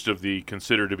 most of the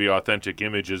considered to be authentic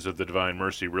images of the Divine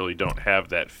Mercy really don't have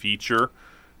that feature,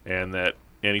 and that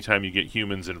anytime you get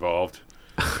humans involved,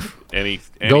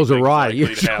 goes awry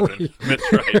usually.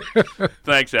 That's right.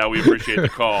 Thanks, Al. We appreciate the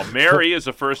call. Mary is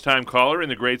a first-time caller in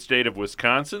the great state of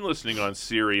Wisconsin, listening on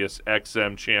Sirius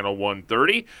XM Channel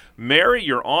 130. Mary,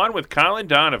 you're on with Colin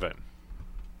Donovan.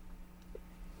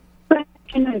 Thank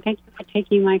you for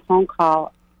taking my phone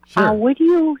call. Sure. How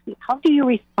do you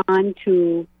respond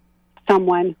to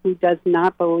someone who does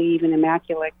not believe in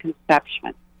Immaculate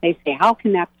Conception? They say, how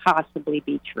can that possibly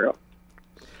be true?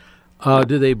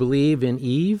 Do they believe in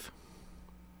Eve?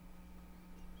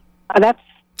 That's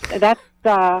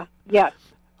yes.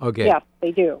 Okay. Yes,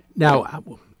 they do. Now,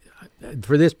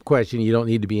 for this question, you don't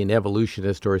need to be an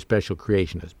evolutionist or a special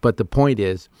creationist. But the point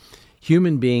is,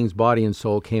 human beings, body and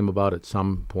soul, came about at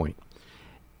some point.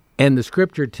 And the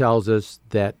Scripture tells us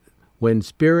that when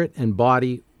spirit and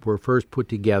body were first put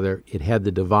together, it had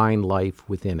the divine life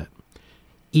within it.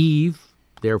 Eve,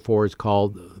 therefore, is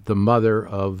called the mother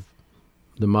of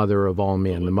all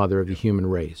men, the mother of the human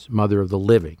race, mother of the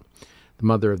living, the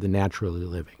mother of the naturally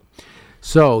living.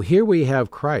 So here we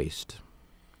have Christ,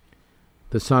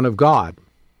 the Son of God,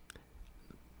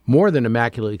 more than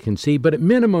immaculately conceived, but at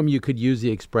minimum you could use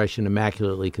the expression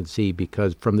immaculately conceived,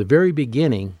 because from the very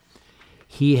beginning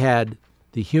he had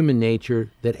the human nature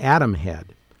that Adam had.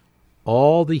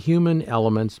 All the human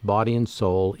elements, body and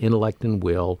soul, intellect and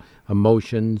will,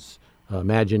 emotions,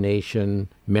 imagination,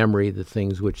 memory, the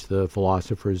things which the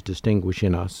philosophers distinguish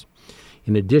in us.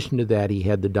 In addition to that, he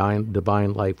had the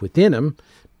divine life within him,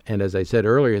 and as I said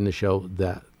earlier in the show,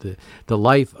 the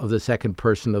life of the second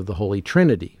person of the Holy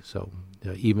Trinity, so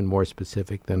even more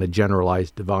specific than a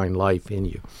generalized divine life in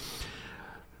you.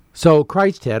 So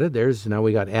Christ had it. Now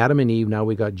we got Adam and Eve, now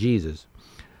we got Jesus.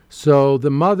 So the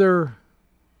mother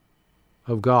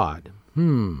of God,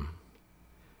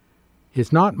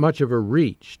 it's not much of a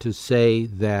reach to say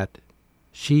that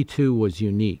she too was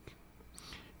unique,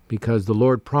 because the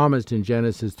Lord promised in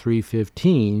Genesis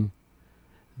 3:15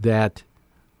 that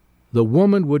the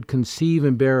woman would conceive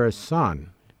and bear a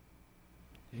son,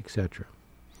 etc.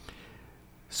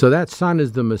 So that son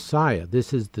is the Messiah.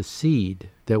 This is the seed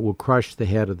that will crush the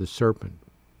head of the serpent.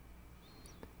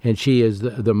 And she is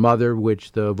the mother,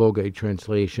 which the Vulgate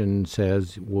translation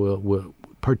says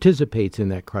participates in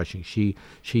that crushing. She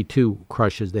too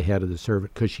crushes the head of the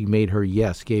servant because she gave her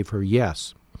yes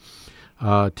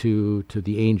to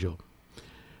the angel.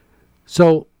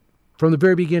 So from the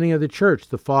very beginning of the church,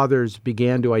 the fathers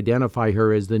began to identify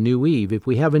her as the new Eve. If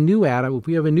we have a new Adam, if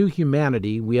we have a new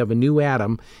humanity, we have a new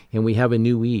Adam and we have a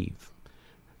new Eve.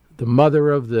 The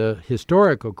mother of the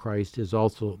historical Christ is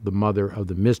also the mother of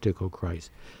the mystical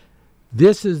Christ.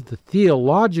 This is the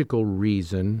theological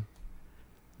reason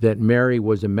that Mary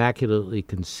was immaculately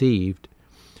conceived.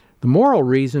 The moral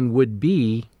reason would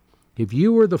be, if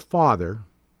you were the father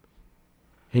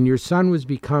and your son was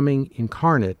becoming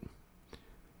incarnate,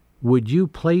 would you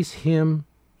place him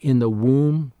in the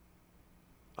womb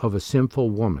of a sinful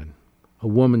woman, a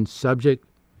woman subject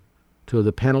to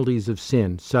the penalties of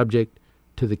sin, subject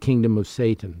to the kingdom of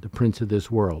Satan, the prince of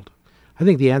this world? I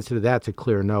think the answer to that's a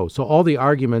clear no. So all the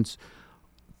arguments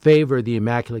favor the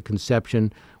Immaculate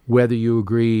Conception, whether you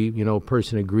agree, a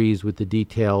person agrees with the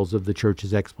details of the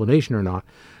Church's explanation or not.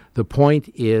 The point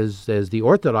is, as the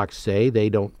Orthodox say, they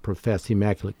don't profess the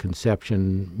Immaculate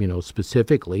Conception,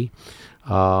 specifically,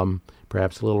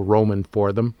 perhaps a little Roman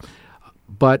for them,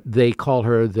 but they call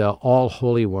her the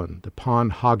All-Holy One, the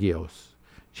Pan Hagios.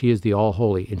 She is the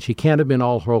All-Holy, and she can't have been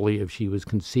all-holy if she was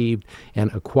conceived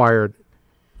and acquired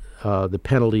the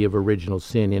penalty of original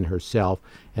sin in herself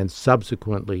and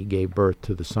subsequently gave birth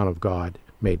to the Son of God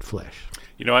made flesh.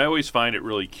 I always find it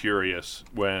really curious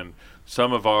when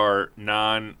some of our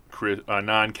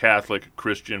non-Catholic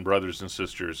Christian brothers and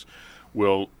sisters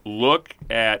will look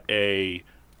at a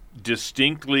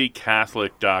distinctly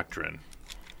Catholic doctrine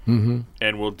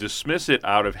and will dismiss it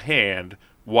out of hand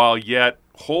while yet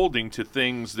holding to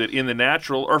things that in the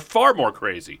natural are far more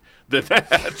crazy than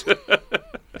that.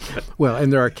 Well,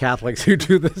 and there are Catholics who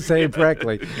do the same,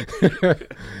 frankly.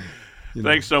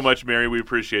 Thanks so much, Mary. We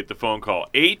appreciate the phone call.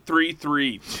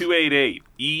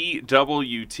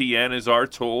 833-288-EWTN is our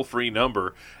toll-free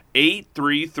number.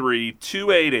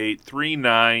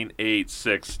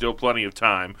 833-288-3986. Still plenty of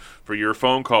time for your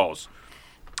phone calls.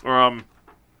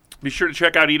 Be sure to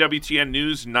check out EWTN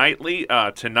News Nightly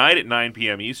tonight at 9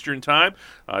 p.m. Eastern Time.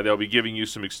 They'll be giving you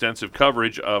some extensive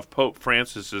coverage of Pope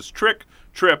Francis's trip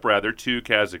to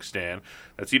Kazakhstan.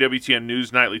 That's EWTN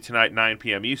News Nightly tonight, 9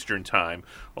 p.m. Eastern Time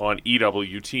on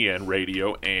EWTN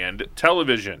Radio and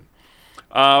Television.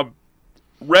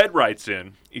 Red writes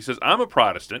in, he says, I'm a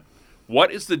Protestant.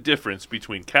 What is the difference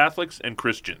between Catholics and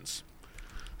Christians?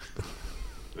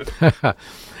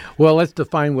 Well, let's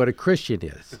define what a Christian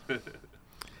is.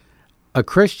 A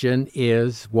Christian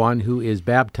is one who is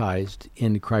baptized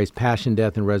in Christ's passion,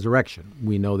 death, and resurrection.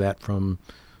 We know that from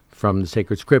the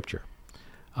sacred Scripture.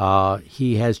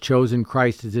 He has chosen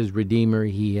Christ as his Redeemer.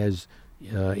 He has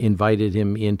invited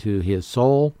him into his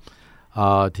soul,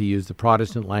 to use the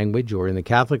Protestant language, or in the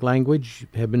Catholic language,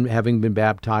 having been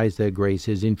baptized, that grace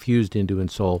is infused into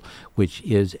his soul, which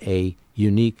is a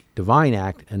unique divine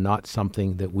act and not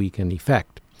something that we can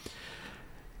effect.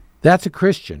 That's a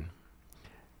Christian.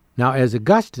 Now, as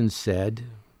Augustine said,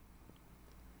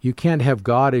 you can't have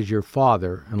God as your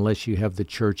father unless you have the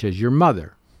church as your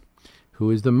mother.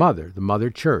 Who is the mother? The mother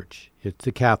church. It's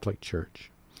the Catholic Church.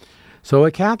 So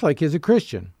a Catholic is a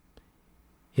Christian.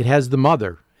 It has the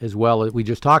mother as well. We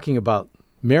just talking about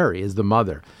Mary as the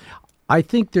mother. I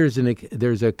think there's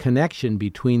a connection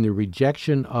between the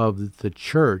rejection of the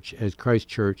church as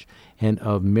Christ's church and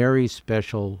of Mary's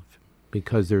special,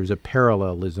 because there's a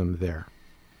parallelism there.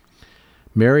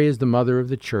 Mary is the mother of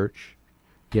the church.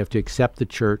 You have to accept the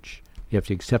church. You have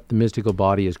to accept the mystical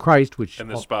body as Christ, which and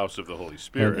the spouse of the Holy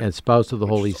Spirit, and spouse of the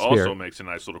Holy Spirit. Also makes a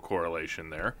nice little correlation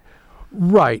there.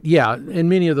 Right. Yeah, and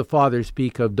many of the fathers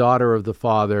speak of daughter of the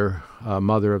Father,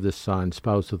 mother of the Son,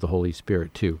 spouse of the Holy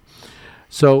Spirit too.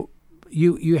 So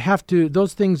you have to;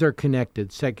 those things are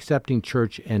connected. Accepting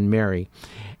church and Mary,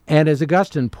 and as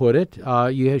Augustine put it,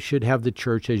 you should have the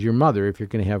church as your mother if you're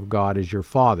going to have God as your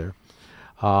father.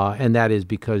 And that is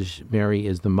because Mary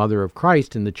is the mother of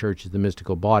Christ and the church is the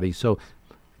mystical body. So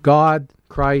God,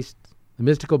 Christ, the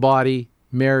mystical body,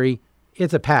 Mary,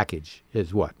 it's a package,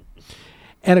 is what.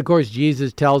 And of course,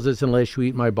 Jesus tells us, unless you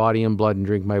eat my body and blood and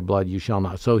drink my blood, you shall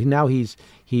not. So now he's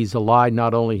allied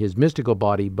not only his mystical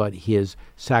body, but his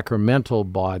sacramental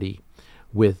body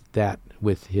with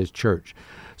his church.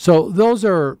 So those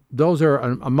are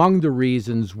among the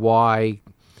reasons why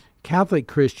Catholic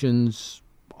Christians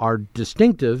are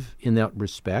distinctive in that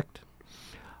respect,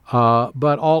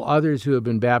 but all others who have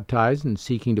been baptized and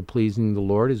seeking to pleasing the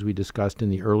Lord, as we discussed in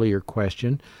the earlier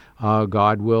question,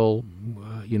 God will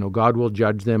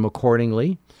judge them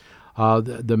accordingly.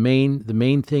 The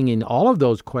main thing in all of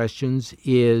those questions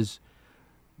is,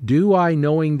 do I,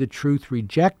 knowing the truth,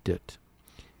 reject it?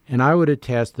 And I would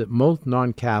attest that most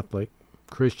non-Catholic,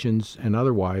 Christians and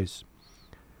otherwise,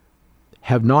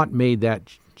 have not made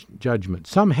that judgment.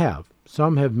 Some have.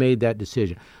 Some have made that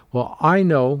decision. Well, I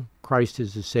know Christ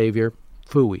is the Savior,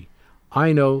 phooey.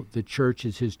 I know the church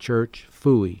is his church,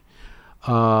 phooey.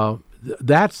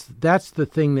 That's the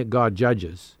thing that God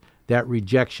judges, that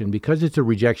rejection, because it's a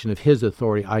rejection of his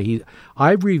authority.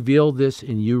 I've revealed this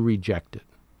and you reject it.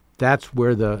 That's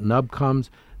where the nub comes.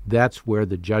 That's where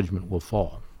the judgment will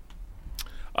fall.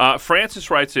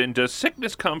 Francis writes in, does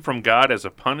sickness come from God as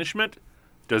a punishment?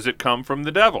 Does it come from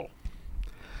the devil?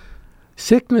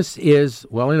 Sickness is,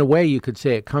 well, in a way you could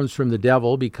say it comes from the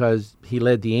devil because he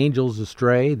led the angels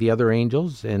astray, the other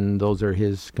angels, and those are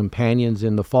his companions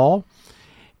in the fall,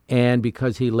 and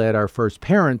because he led our first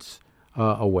parents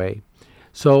away.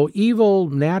 So evil,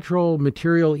 natural,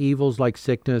 material evils like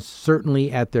sickness,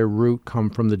 certainly at their root come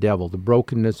from the devil, the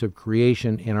brokenness of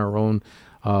creation and our own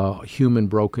human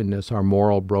brokenness, our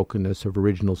moral brokenness of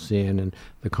original sin and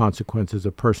the consequences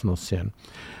of personal sin.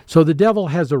 So the devil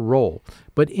has a role,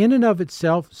 but in and of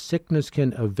itself, sickness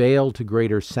can avail to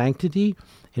greater sanctity,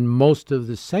 and most of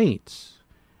the saints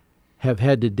have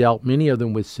had to dealt, many of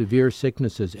them, with severe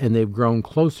sicknesses, and they've grown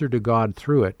closer to God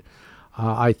through it.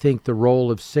 I think the role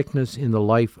of sickness in the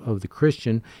life of the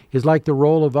Christian is like the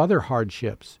role of other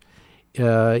hardships.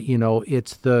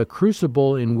 It's the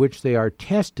crucible in which they are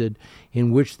tested,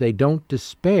 in which they don't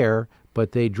despair,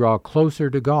 but they draw closer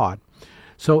to God.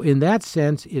 So in that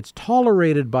sense, it's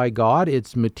tolerated by God.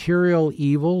 It's material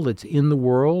evil that's in the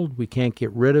world. We can't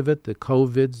get rid of it. The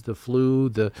COVIDs, the flu,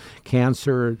 the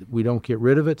cancer, we don't get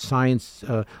rid of it. Science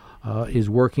is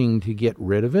working to get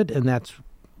rid of it, and that's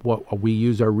what we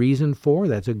use our reason for.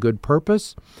 That's a good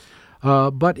purpose.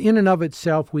 But in and of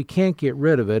itself, we can't get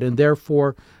rid of it, and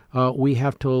therefore we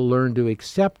have to learn to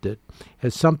accept it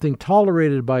as something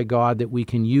tolerated by God that we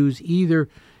can use either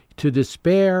to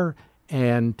despair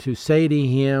and to say to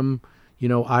him,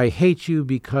 I hate you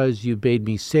because you've made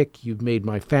me sick, you've made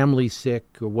my family sick,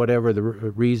 or whatever the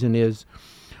reason is,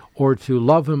 or to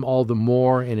love him all the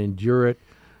more and endure it,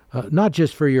 not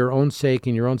just for your own sake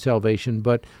and your own salvation,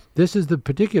 but this is the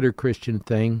particular Christian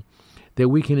thing, that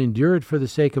we can endure it for the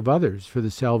sake of others, for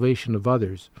the salvation of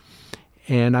others.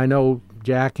 And I know,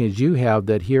 Jack, as you have,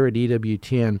 that here at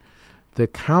EWTN, the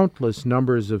countless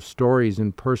numbers of stories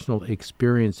and personal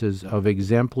experiences of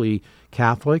exemplary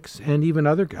Catholics and even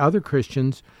other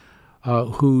Christians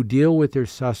who deal with their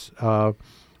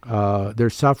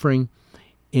suffering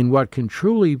in what can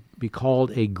truly be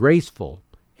called a grace-filled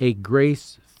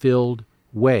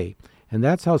way. And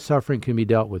that's how suffering can be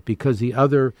dealt with, because the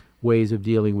other ways of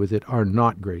dealing with it are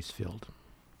not grace-filled.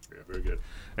 Yeah, very good.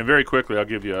 And very quickly, I'll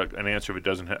give you an answer if it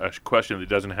doesn't a question that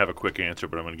doesn't have a quick answer,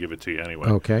 but I'm going to give it to you anyway.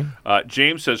 Okay.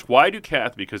 James says, why do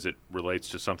Catholics, because it relates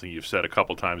to something you've said a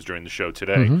couple times during the show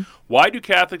today, why do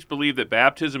Catholics believe that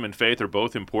baptism and faith are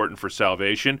both important for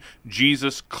salvation?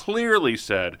 Jesus clearly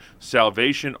said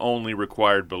salvation only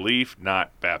required belief,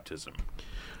 not baptism.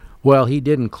 Well, he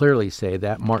didn't clearly say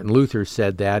that. Martin Luther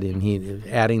said that, and he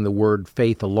adding the word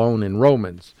faith alone in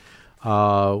Romans.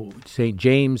 St.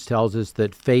 James tells us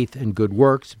that faith and good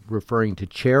works, referring to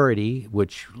charity,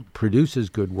 which produces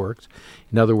good works,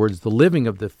 in other words, the living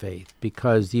of the faith,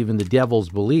 because even the devils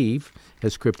believe,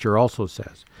 as Scripture also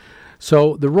says.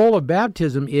 So the role of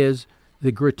baptism is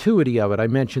the gratuity of it. I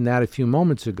mentioned that a few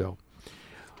moments ago.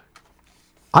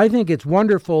 I think it's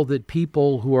wonderful that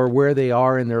people who are where they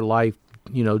are in their life,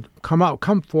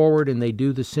 come forward and they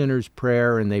do the sinner's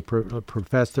prayer and they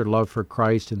profess their love for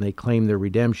Christ and they claim their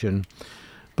redemption.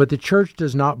 But the Church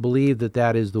does not believe that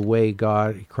that is the way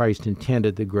Christ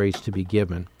intended the grace to be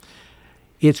given.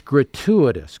 It's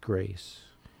gratuitous grace.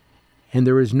 And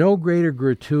there is no greater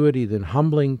gratuity than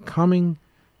coming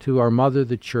to our Mother,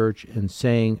 the Church, and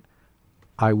saying,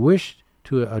 I wish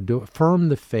to affirm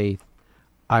the faith.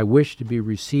 I wish to be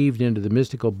received into the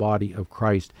mystical body of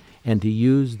Christ, and to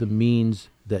use the means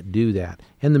that do that.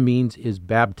 And the means is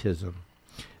baptism.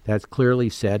 That's clearly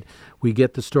said. We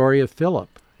get the story of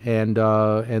Philip and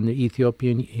the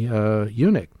Ethiopian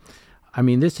eunuch. I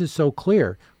mean, this is so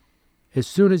clear. As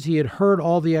soon as he had heard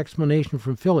all the explanation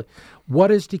from Philip,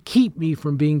 what is to keep me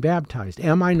from being baptized?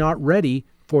 Am I not ready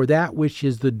for that which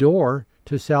is the door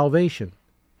to salvation?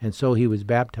 And so he was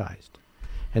baptized.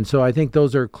 And so I think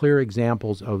those are clear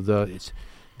examples of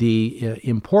the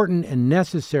important and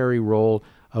necessary role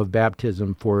of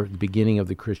baptism for the beginning of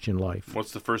the Christian life.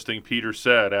 What's the first thing Peter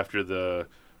said after the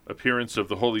appearance of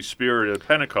the Holy Spirit at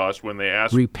Pentecost when they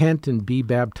asked? Repent and be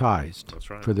baptized. That's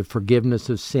right. For the forgiveness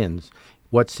of sins.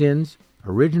 What sins?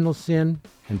 Original sin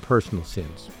and personal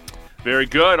sins. Very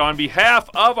good. On behalf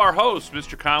of our host,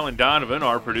 Mr. Colin Donovan,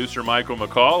 our producer, Michael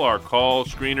McCall, our call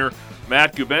screener,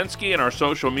 Matt Gubensky, and our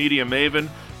social media maven,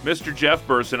 Mr. Jeff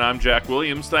Burson, I'm Jack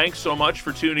Williams. Thanks so much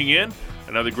for tuning in.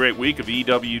 Another great week of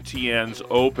EWTN's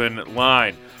Open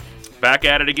Line. Back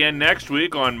at it again next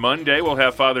week. On Monday, we'll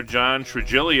have Father John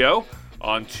Trigilio.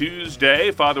 On Tuesday,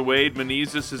 Father Wade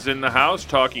Menezes is in the house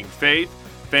talking faith,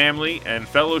 family, and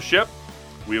fellowship.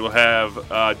 We will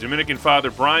have Dominican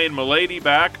Father Brian Milady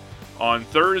back on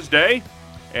Thursday,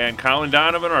 and Colin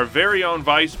Donovan, our very own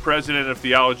Vice President of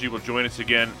Theology, will join us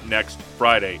again next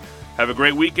Friday. Have a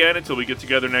great weekend until we get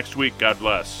together next week. God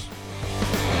bless.